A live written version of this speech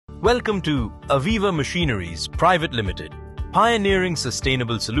Welcome to Aaviva Machineries Pvt, pioneering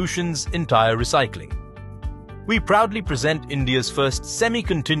sustainable solutions in tyre recycling. We proudly present India's first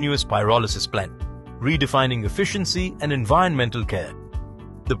semi-continuous pyrolysis plant, redefining efficiency and environmental care.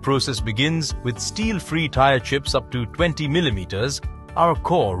 The process begins with steel-free tyre chips up to 20 mm, our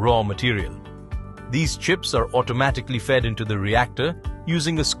core raw material. These chips are automatically fed into the reactor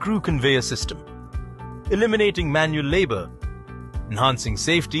using a screw conveyor system, eliminating manual labor, enhancing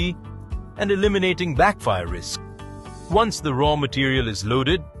safety, and eliminating backfire risk. Once the raw material is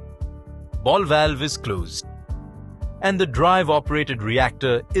loaded, ball valve is closed, and the drive-operated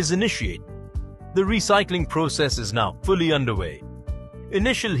reactor is initiated. The recycling process is now fully underway.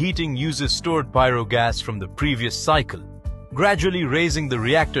 Initial heating uses stored pyro gas from the previous cycle, gradually raising the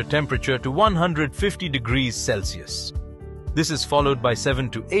reactor temperature to 150 degrees Celsius. This is followed by 7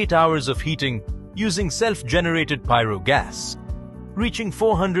 to 8 hours of heating using self-generated pyro gas, reaching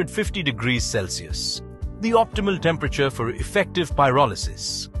 450 degrees Celsius, the optimal temperature for effective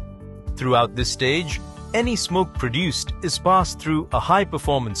pyrolysis. Throughout this stage, any smoke produced is passed through a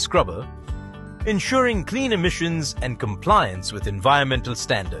high-performance scrubber, ensuring clean emissions and compliance with environmental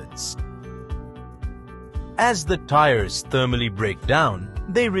standards. As the tires thermally break down,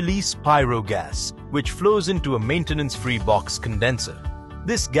 they release pyro gas, which flows into a maintenance-free box condenser.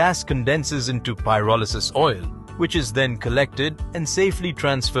 This gas condenses into pyrolysis oil, which is then collected and safely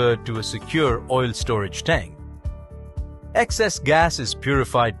transferred to a secure oil storage tank. Excess gas is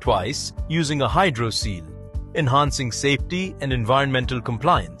purified twice using a hydro seal, enhancing safety and environmental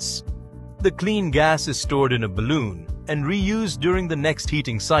compliance. The clean gas is stored in a balloon and reused during the next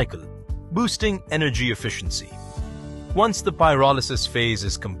heating cycle, boosting energy efficiency. Once the pyrolysis phase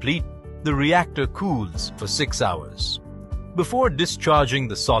is complete, the reactor cools for 6 hours. Before discharging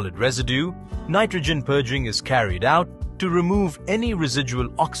the solid residue, nitrogen purging is carried out to remove any residual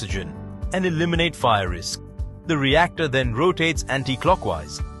oxygen and eliminate fire risk. The reactor then rotates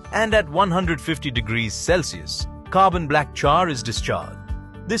anti-clockwise, and at 150 degrees Celsius, carbon black char is discharged.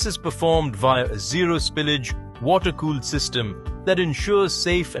 This is performed via a zero-spillage, water-cooled system that ensures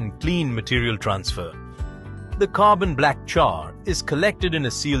safe and clean material transfer. The carbon black char is collected in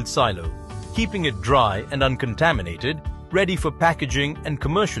a sealed silo, keeping it dry and uncontaminated, ready for packaging and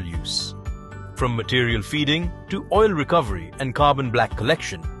commercial use. From material feeding to oil recovery and carbon black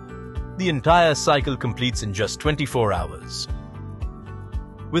collection, the entire cycle completes in just 24 hours,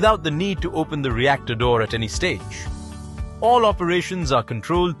 without the need to open the reactor door at any stage. All operations are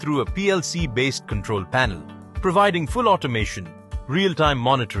controlled through a PLC-based control panel, providing full automation, real-time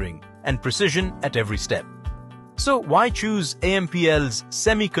monitoring, and precision at every step. So why choose AMPL's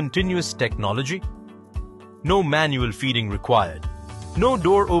semi-continuous technology? No manual feeding required, no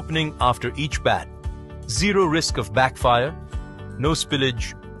door opening after each bat, zero risk of backfire, no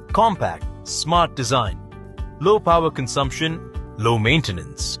spillage, compact, smart design, low power consumption, low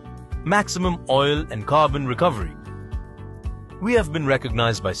maintenance, maximum oil and carbon recovery. We have been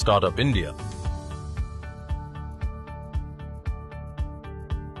recognized by Startup India.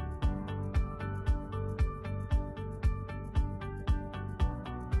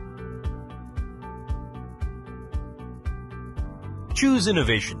 Choose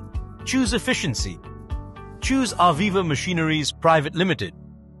innovation. Choose efficiency. Choose Aaviva Machineries Pvt,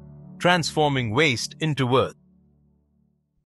 transforming waste into worth.